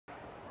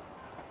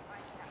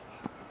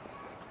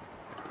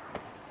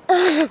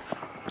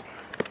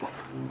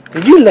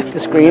Did you lick the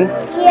screen?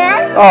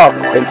 Yes. Oh,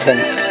 Quentin.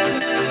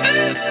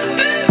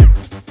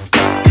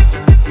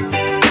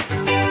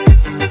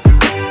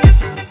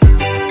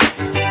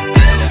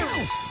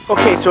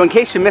 Okay, so in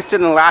case you missed it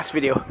in the last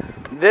video,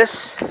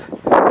 this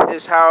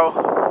is how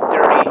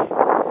dirty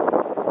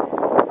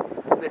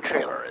the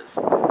trailer is.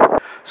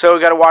 So we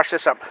gotta wash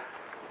this up.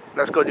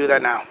 Let's go do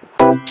that now.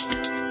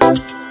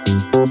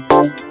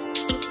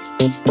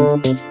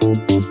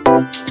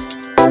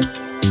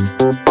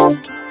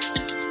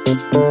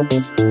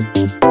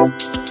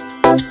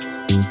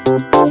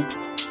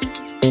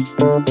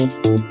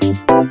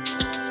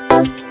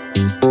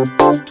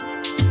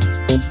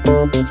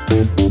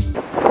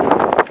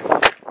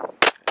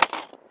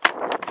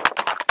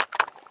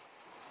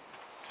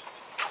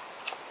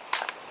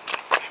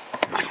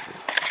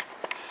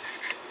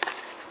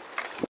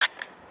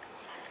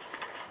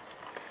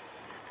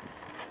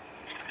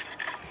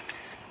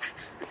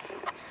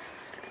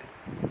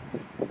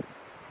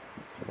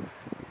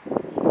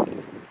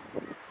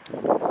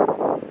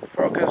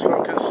 Focus,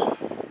 focus.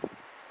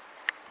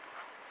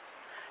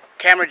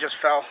 Camera just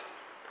fell.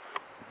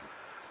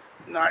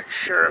 Not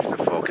sure if the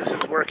focus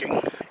is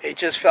working. It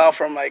just fell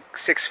from like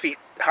 6 feet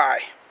high.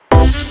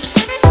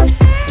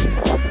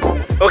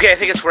 Okay, I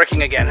think it's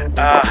working again.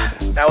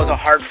 That was a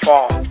hard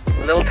fall.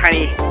 A little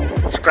tiny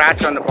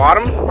scratch on the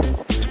bottom.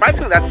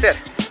 Surprisingly, that's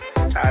it.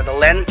 The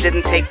lens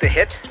didn't take the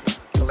hit.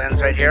 The lens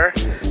right here.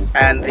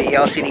 And the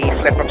LCD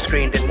flip-up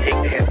screen didn't take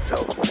the hit. So,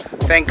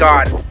 thank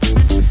God.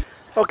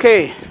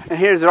 Okay, and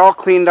here's it all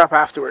cleaned up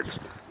afterwards.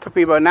 Took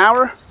me about an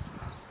hour,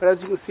 but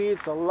as you can see,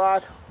 it's a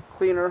lot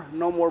cleaner,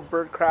 no more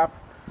bird crap,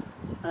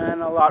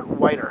 and a lot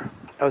whiter.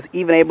 I was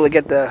even able to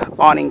get the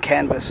awning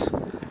canvas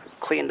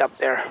cleaned up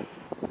there.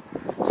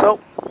 So,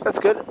 that's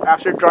good.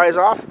 After it dries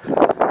off,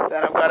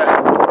 then I've got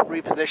to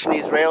reposition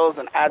these rails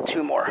and add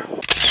 2 more.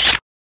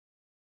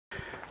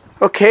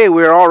 Okay,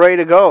 we're all ready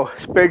to go.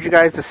 Spared you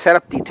guys the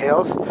setup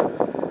details.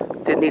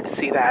 Didn't need to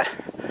see that.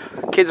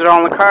 Kids are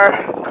all in the car,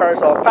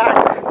 car's all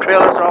packed,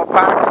 trailers are all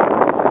packed,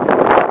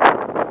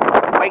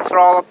 mics are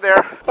all up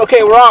there.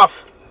 Okay, we're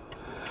off.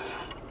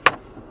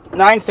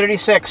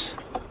 9:36.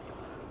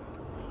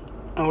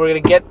 And we're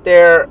gonna get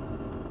there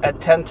at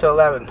 10 to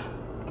 11.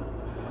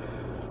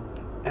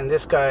 And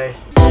this guy...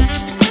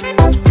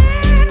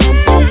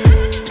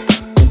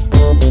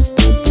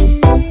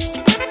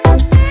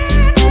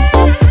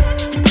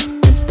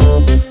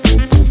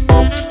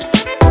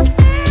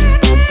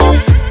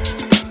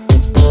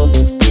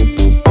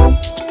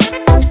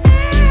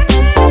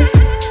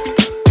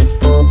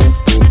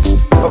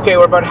 Okay,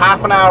 we're about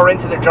half an hour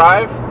into the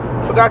drive.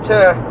 Forgot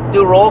to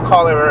do roll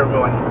call over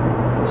everyone.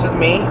 This is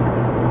me.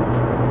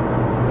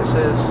 This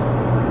is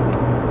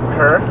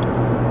her,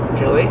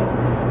 Julie.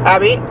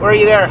 Abby, where are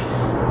you there?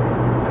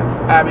 That's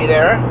Abby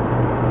there.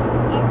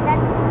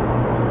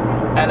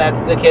 And that's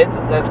the kids.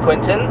 That's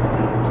Quentin.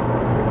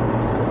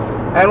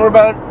 And we're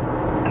about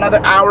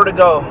another hour to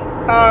go.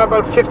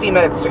 About 50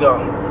 minutes to go.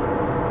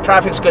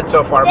 Traffic's good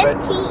so far, 15.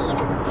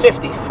 but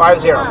 50.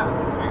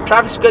 Oh.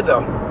 Traffic's good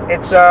though.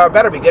 It's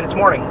better be good. It's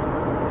morning.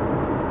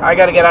 I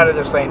gotta get out of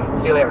this lane.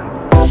 See you later.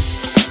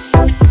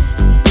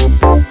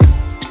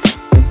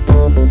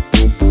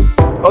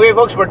 Okay,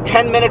 folks, we're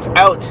 10 minutes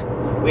out.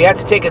 We had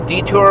to take a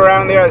detour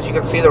around there. As you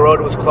can see, the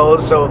road was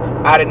closed, so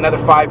added another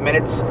 5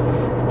 minutes.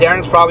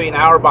 Darren's probably an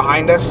hour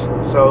behind us,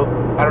 so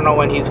I don't know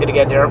when he's gonna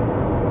get there.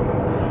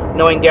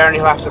 Knowing Darren,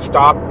 he'll have to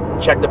stop,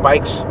 check the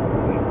bikes,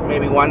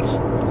 maybe once,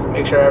 just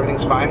make sure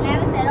everything's fine.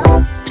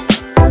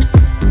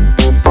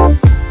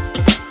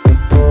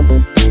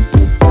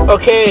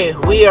 Okay,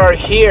 we are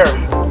here.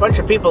 A bunch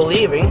of people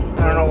leaving.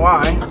 I don't know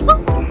why.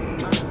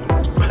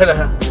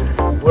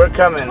 But we're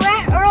coming. We're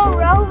at Earl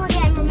Rowe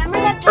again. Remember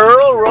that?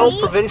 Earl Rowe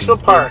Provincial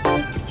Park.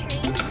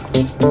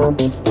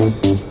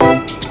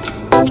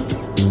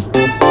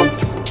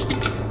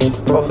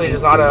 Hopefully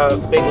there's not a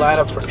big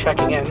lineup for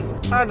checking in.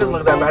 It doesn't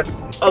look that bad.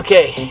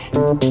 Okay.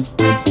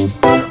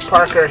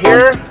 Parker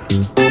here.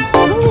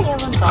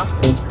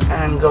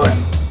 And go in.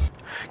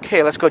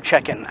 Okay, let's go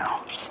check in now.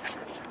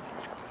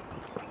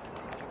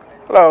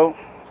 Hello.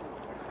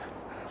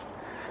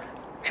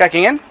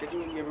 Checking in? Did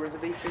you give a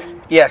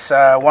reservation? Yes,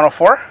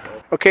 104.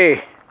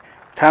 Okay,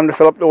 time to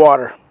fill up the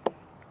water.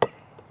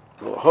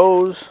 Little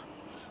hose.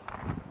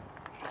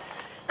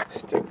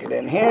 Stick it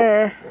in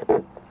here.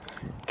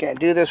 Can't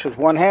do this with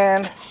one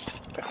hand.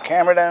 Put the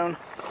camera down.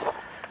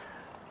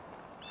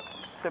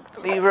 Flip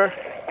the lever.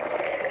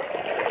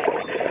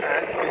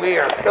 And we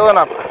are filling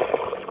up.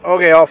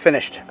 Okay, all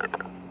finished.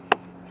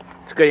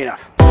 It's good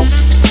enough.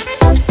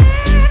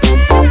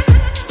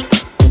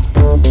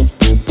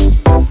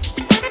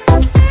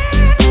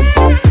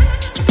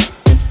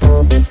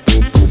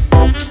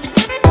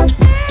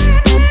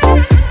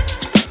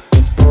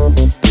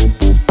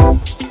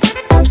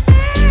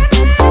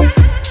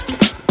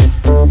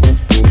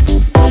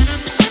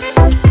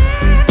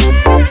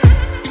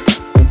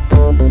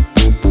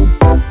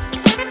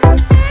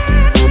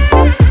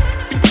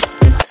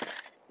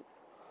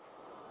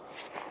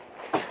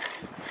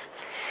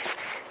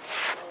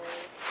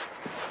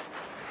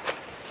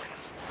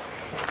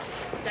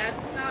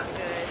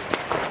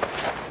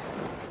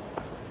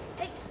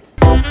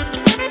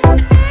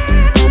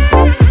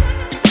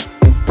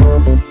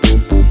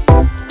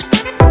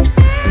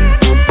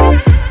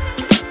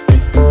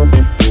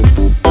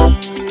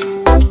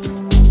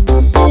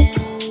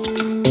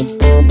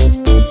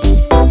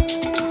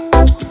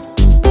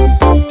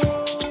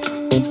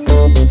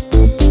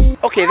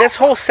 this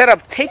whole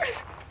setup takes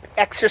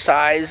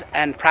exercise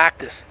and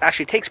practice.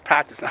 Actually, it takes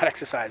practice, not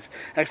exercise.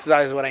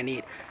 Exercise is what I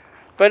need.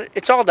 But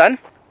it's all done.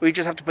 We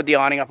just have to put the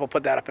awning up. I'll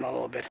put that up in a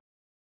little bit.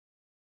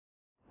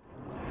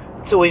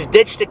 So we've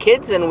ditched the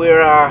kids and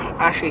we're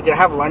actually going to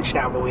have lunch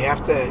now, but we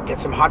have to get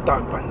some hot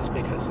dog buns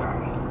because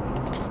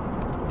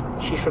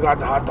she forgot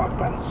the hot dog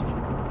buns.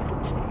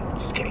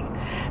 Just kidding.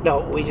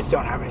 No, we just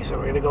don't have any, so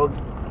we're going to go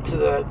to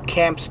the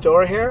camp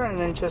store here and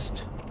then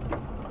just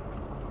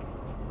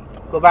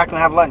go back and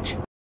have lunch.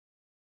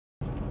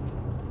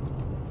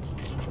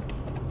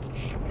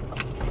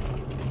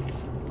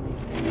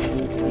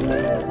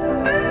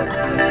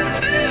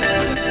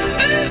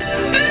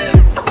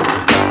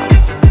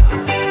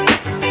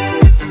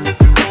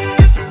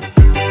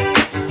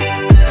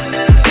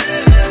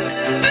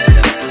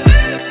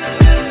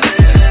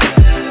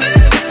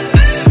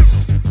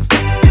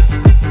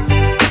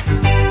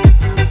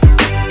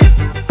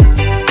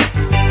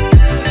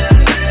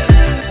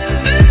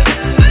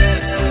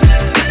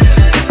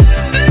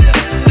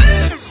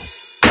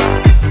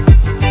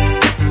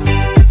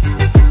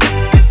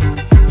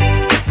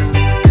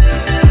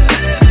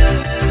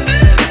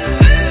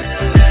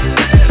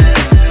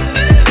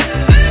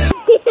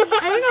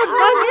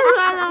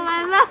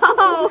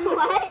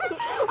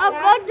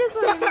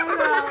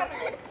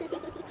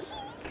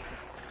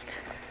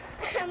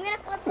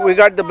 We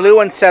got the blue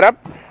one set up,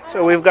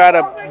 so we've got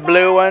a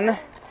blue one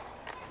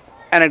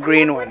and a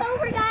green one.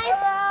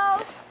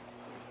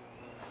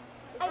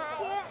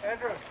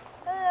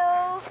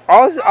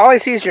 All I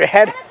see is your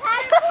head.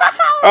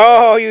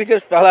 Oh, you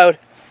just fell out.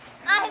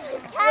 I'm a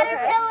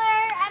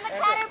caterpillar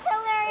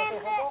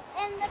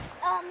in the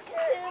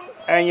cocoon.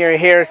 And your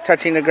hair is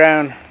touching the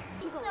ground.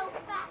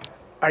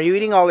 Are you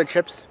eating all the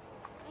chips?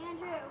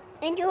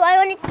 Andrew, you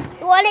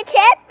want a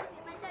chip?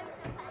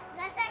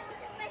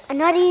 I'm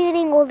not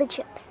eating all the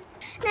chips.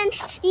 Then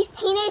these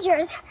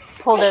teenagers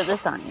pulled out the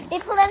sign. They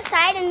pulled out the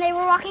side and they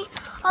were walking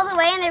all the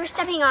way and they were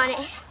stepping on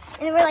it.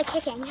 And they were like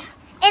kicking.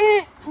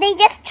 And they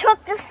just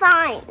took the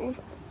sign.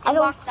 I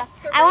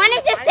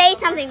wanted to say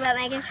something, but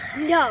Megan just,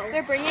 no.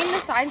 They're bringing the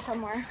sign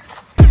somewhere.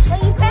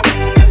 Well, you press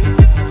the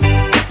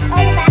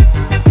back.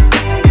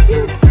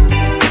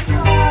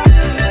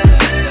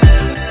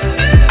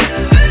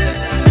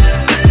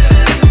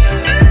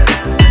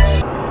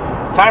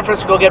 Time for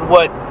us to go get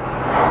wood.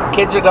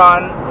 Kids are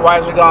gone,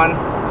 wives are gone,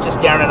 just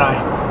Darren and I.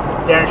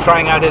 Darren's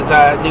trying out his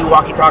new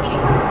walkie-talkie.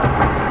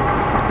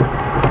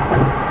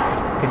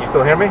 Can you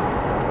still hear me?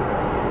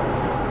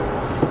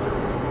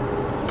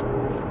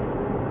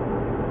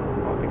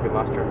 Oh, I think we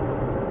lost her.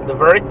 The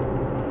verdict?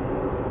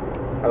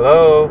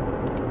 Hello?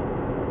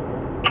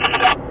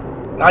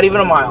 Not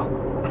even a mile.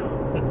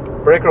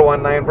 Breaker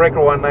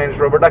 19, is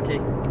Rubber Ducky.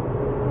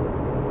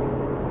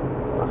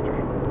 Lost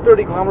her.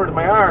 30 kilometers to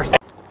my arse.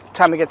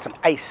 Time to get some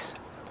ice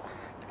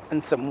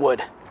and some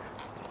wood.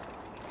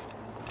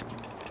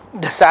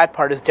 The sad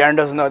part is Darren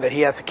doesn't know that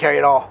he has to carry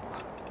it all.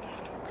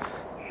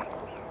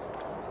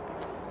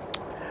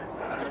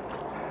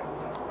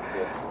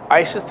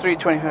 Ice is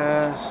 320,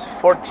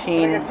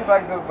 14. Can I get 2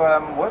 bags of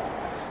wood?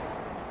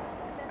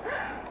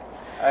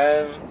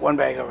 One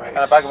bag of ice. And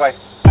a bag of ice.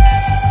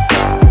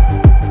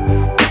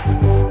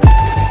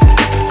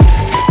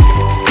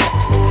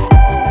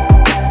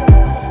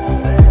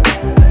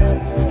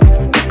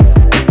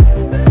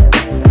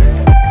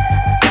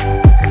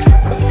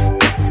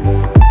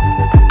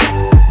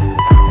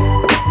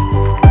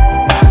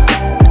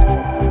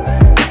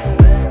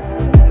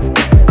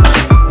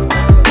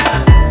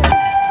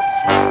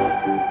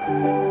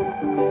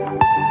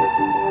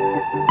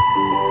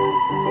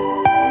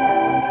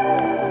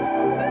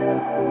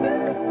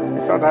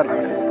 That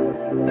loud.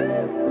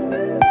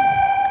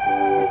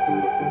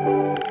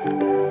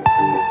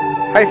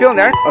 How you feeling,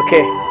 Darren?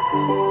 Okay.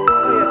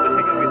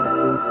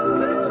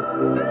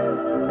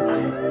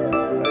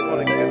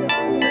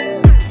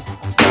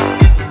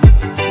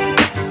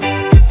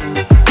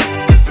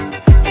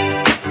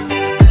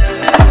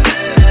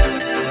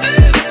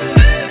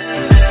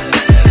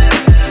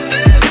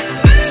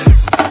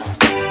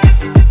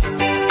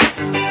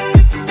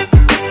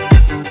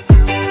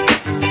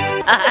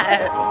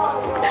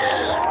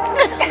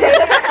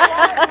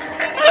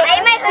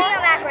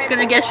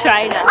 Gonna get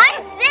shy now.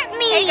 Unzip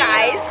me! Hey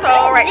guys,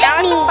 so right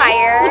now at the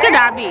fire. Look at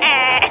Abby.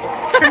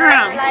 Turn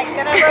around. Like,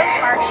 gonna roast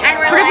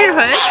marshmallows. Put up your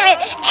hood.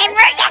 And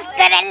we're just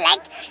gonna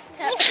like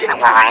eat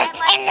more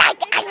and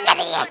like I'm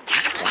gonna eat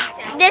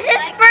chocolate. This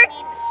is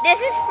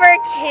for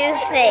 2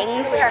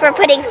 things. For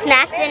putting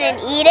snacks in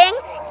and eating.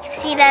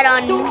 See that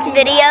on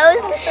videos.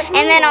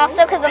 And then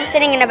also because I'm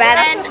sitting in a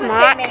bad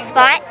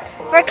spot.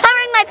 For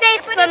covering my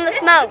face from the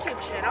smoke.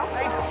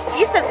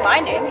 He says my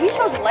name. He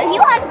shows light.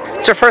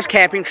 It's our first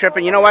camping trip,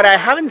 and you know what? I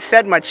haven't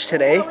said much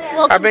today.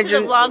 Welcome to the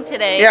vlog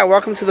today. Yeah,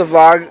 welcome to the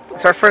vlog.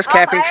 It's our first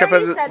camping trip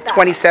of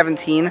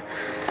 2017.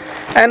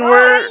 And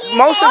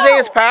most of the day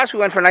has passed. We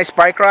went for a nice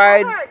bike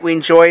ride. We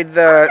enjoyed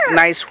the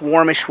nice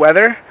warmish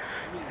weather.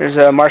 There's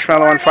a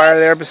marshmallow on fire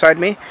there beside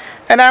me.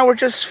 And now we're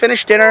just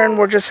finished dinner and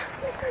we're just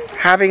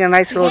having a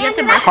nice little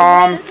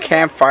calm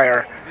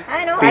campfire.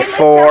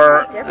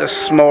 before the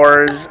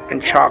s'mores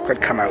and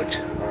chocolate come out.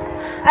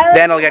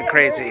 Then it'll get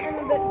crazy.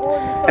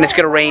 And it's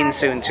going to rain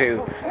soon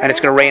too. And it's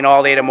going to rain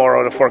all day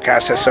tomorrow, the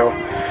forecast says. So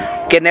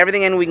getting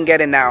everything in we can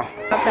get in now.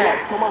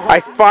 I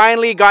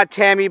finally got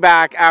Tammy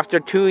back after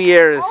 2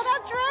 years. Oh,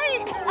 that's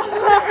right.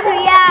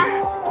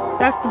 Yeah.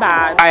 That's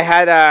bad. I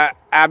had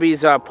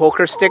Abby's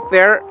poker stick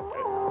there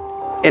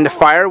in the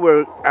fire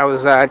where I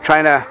was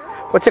trying to,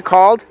 what's it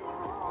called?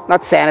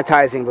 Not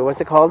sanitizing, but what's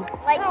it called?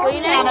 Like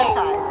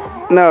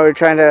sanitizing. No, we're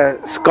trying to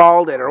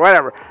scald it or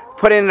whatever.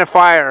 Put it in the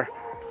fire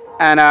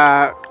and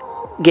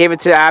gave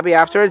it to Abby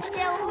afterwards.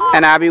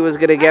 And Abby was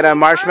going to get a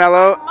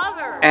marshmallow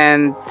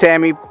and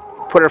Tammy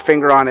put her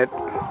finger on it.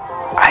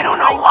 I don't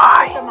know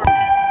why.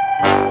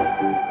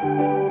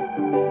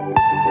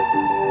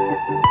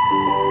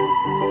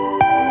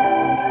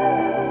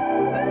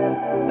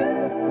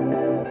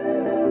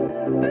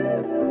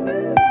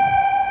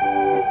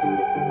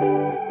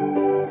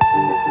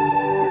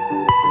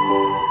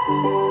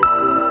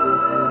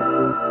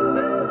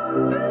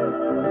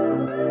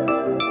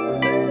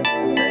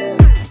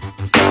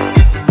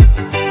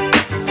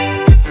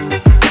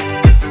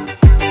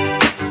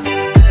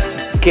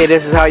 Okay,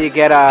 this is how you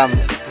get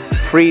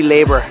free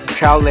labor,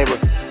 child labor.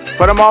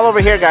 Put them all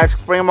over here, guys.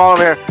 Bring them all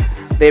over here.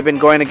 They've been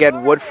going to get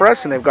wood for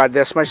us, and they've got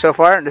this much so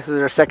far. This is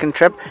their second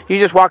trip. You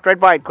just walked right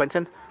by it,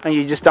 Quentin, and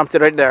you just dumped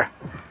it right there.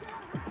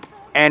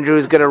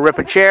 Andrew's gonna rip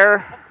a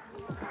chair.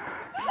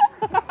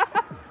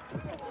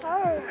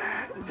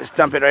 Just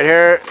dump it right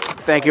here.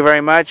 Thank you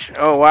very much.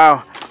 Oh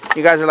wow,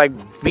 you guys are like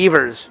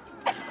beavers.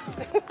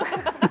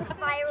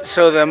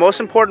 So the most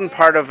important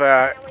part of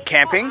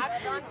camping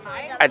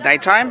at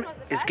nighttime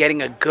is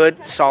getting a good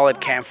solid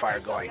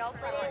campfire going.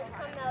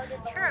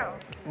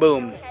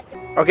 Boom.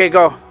 Okay,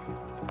 go.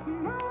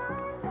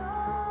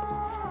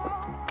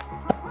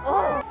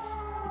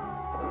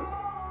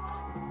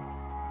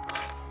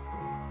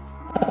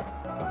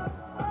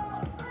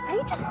 How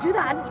you just do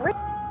that?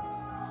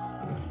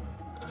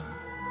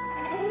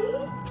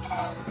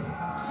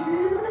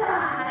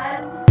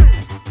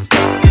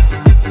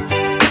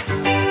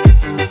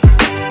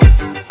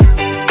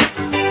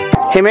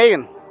 Hey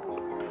Megan,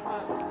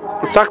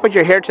 let's talk about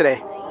your hair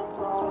today.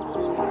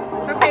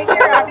 Okay,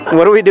 here, Abby.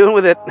 What are we doing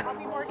with it? That's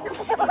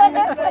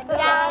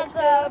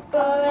a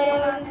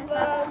balloon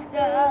supposed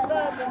to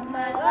love in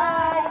my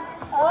life.